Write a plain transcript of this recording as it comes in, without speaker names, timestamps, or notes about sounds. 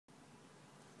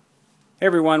Hey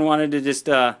everyone, wanted to just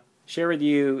share with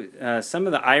you some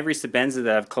of the Ivory Sebenza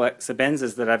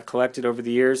that I've collected over the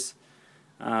years.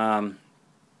 I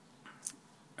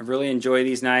really enjoy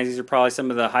these knives. These are probably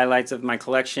some of the highlights of my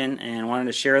collection, and wanted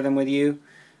to share them with you.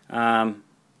 Right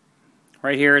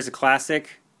here is a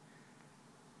classic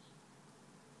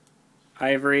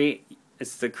ivory.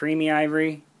 It's the creamy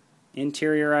ivory,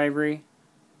 interior ivory.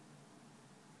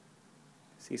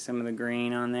 See some of the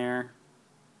green on there.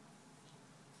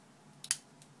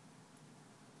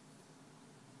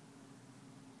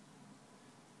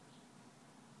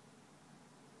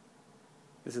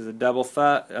 This is a double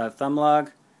thumb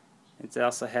lug. It's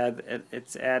also has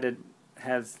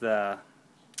the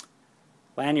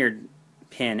lanyard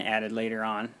pin added later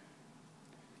on.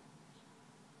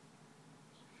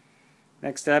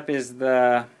 Next up is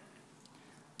the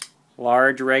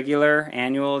large regular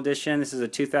annual edition. This is a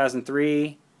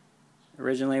 2003.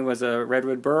 Originally was a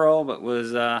redwood burl, but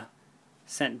was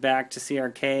sent back to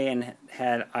CRK and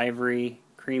had ivory,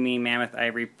 creamy mammoth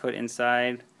ivory put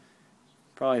inside.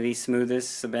 Probably the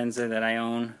smoothest Sebenza that I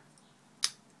own.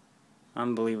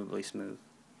 Unbelievably smooth.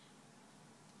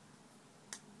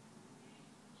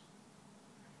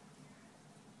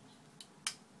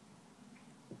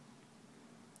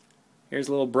 Here's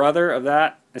a little brother of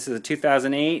that. This is a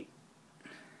 2008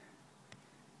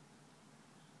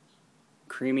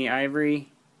 creamy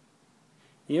ivory.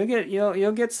 You'll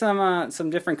get some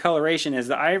different coloration. As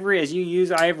the ivory, as you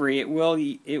use ivory, it will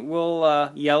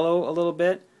yellow a little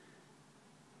bit,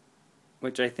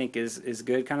 which I think is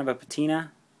good, kind of a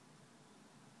patina.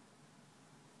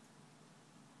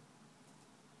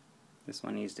 This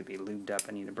one needs to be lubed up.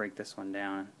 I need to break this one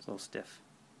down. It's a little stiff.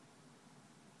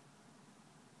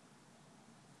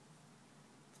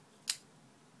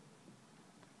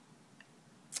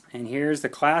 And here's the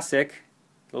classic,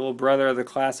 the little brother of the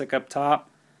classic up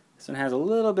top. This one has a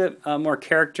little bit more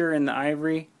character in the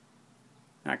ivory.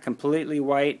 Not completely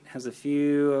white, has a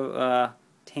few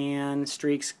tan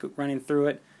streaks running through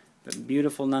it, but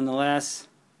beautiful nonetheless.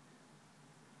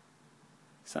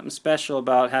 Something special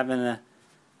about having a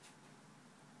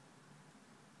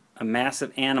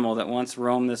massive animal that once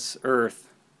roamed this earth.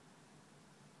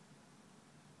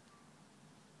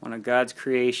 One of God's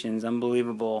creations,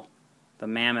 unbelievable. The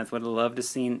mammoth, would have loved to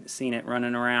seen it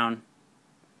running around.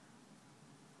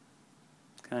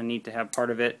 Kind of neat to have part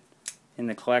of it in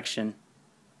the collection.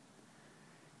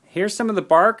 Here's some of the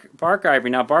bark ivory.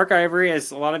 Now, bark ivory, as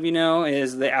a lot of you know,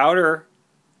 is the outer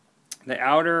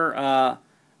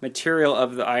material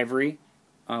of the ivory.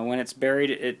 When it's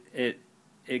buried,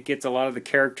 it gets a lot of the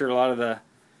character, a lot of the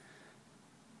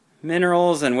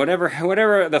minerals, and whatever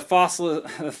the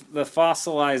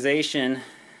fossilization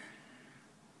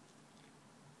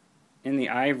in the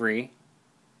ivory.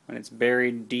 When it's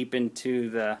buried deep into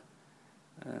the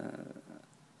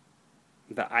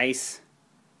ice,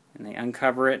 and they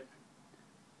uncover it,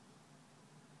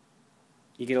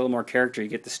 you get a little more character. You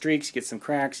get the streaks, you get some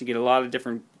cracks, you get a lot of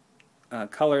different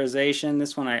colorization.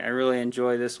 This one, I really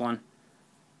enjoy this one.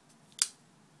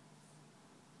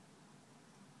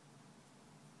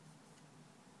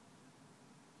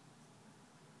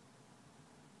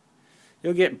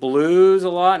 You'll get blues a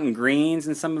lot and greens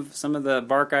in some of the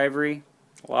bark ivory.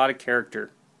 A lot of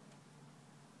character.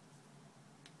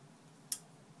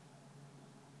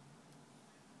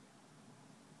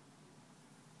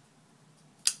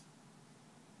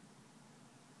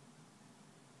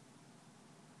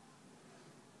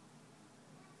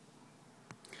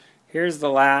 Here's the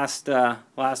last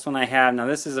one I have. Now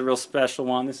this is a real special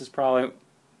one. This is probably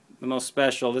the most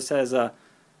special. This has a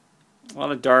lot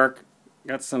of dark,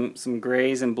 got some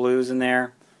grays and blues in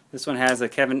there. This one has a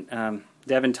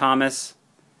Devin Thomas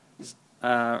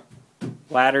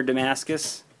ladder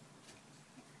Damascus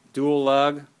dual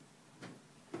lug.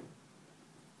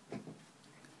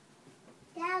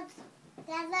 Dad,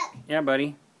 look. Yeah,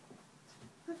 buddy.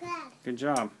 Look at that. Good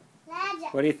job. Dad.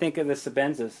 What do you think of the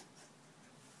Sebenzas?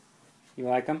 You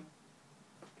like them?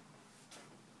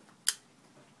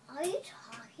 Are you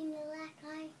talking to that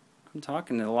guy? I'm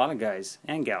talking to a lot of guys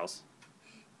and gals.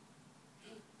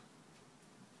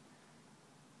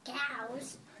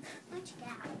 Gals? Which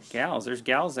gals? Gals. There's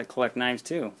gals that collect knives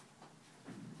too.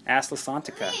 Ask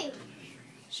LaSantica. Hey.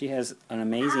 She has an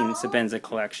amazing Sebenza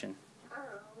collection.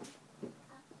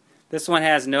 This one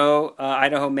has no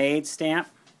Idaho made stamp.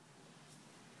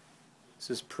 This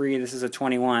is a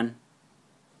 21.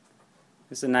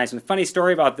 This is a nice one. The funny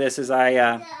story about this is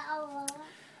I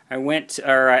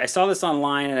saw this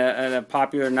online at a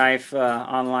popular knife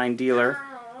online dealer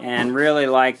and really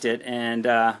liked it,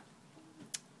 and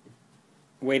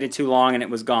waited too long and it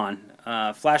was gone.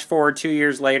 Flash forward 2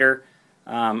 years later,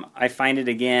 I find it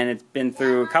again. It's been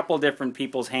through a couple different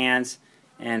people's hands,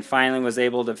 and finally was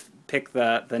able to pick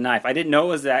the knife. I didn't know it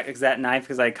was that exact knife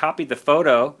because I copied the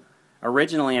photo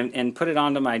originally and put it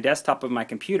onto my desktop of my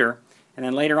computer. And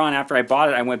then later on, after I bought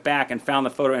it, I went back and found the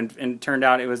photo, and it turned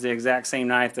out it was the exact same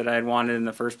knife that I had wanted in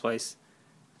the first place.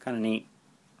 Kind of neat.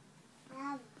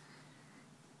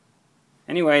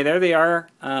 Anyway, there they are.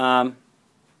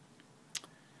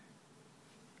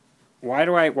 Why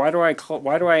do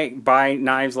I buy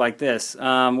knives like this?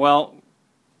 Well,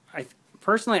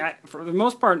 personally, for the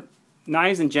most part,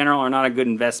 knives in general are not a good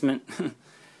investment.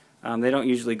 They don't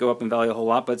usually go up in value a whole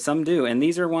lot, but some do, and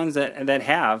these are ones that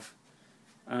have.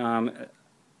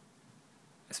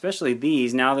 Especially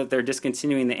these, now that they're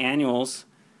discontinuing the annuals,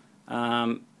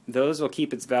 those will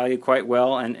keep its value quite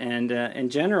well, and in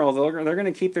general, they're going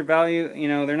to keep their value. You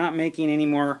know, they're not making any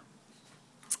more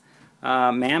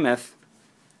mammoth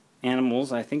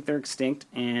animals. I think they're extinct,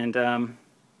 and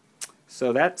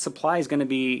so that supply is going to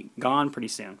be gone pretty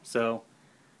soon. So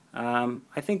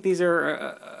I think these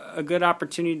are a good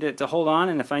opportunity to hold on,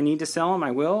 and if I need to sell them,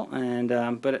 I will.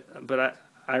 And but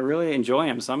I really enjoy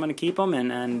them, so I'm going to keep them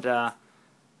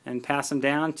and pass them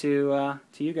down to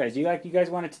you guys. You guys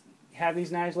want to have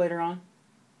these knives later on,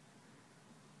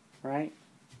 right?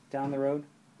 Down the road?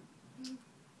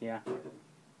 Yeah.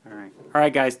 All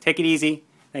right, guys. Take it easy.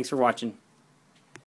 Thanks for watching.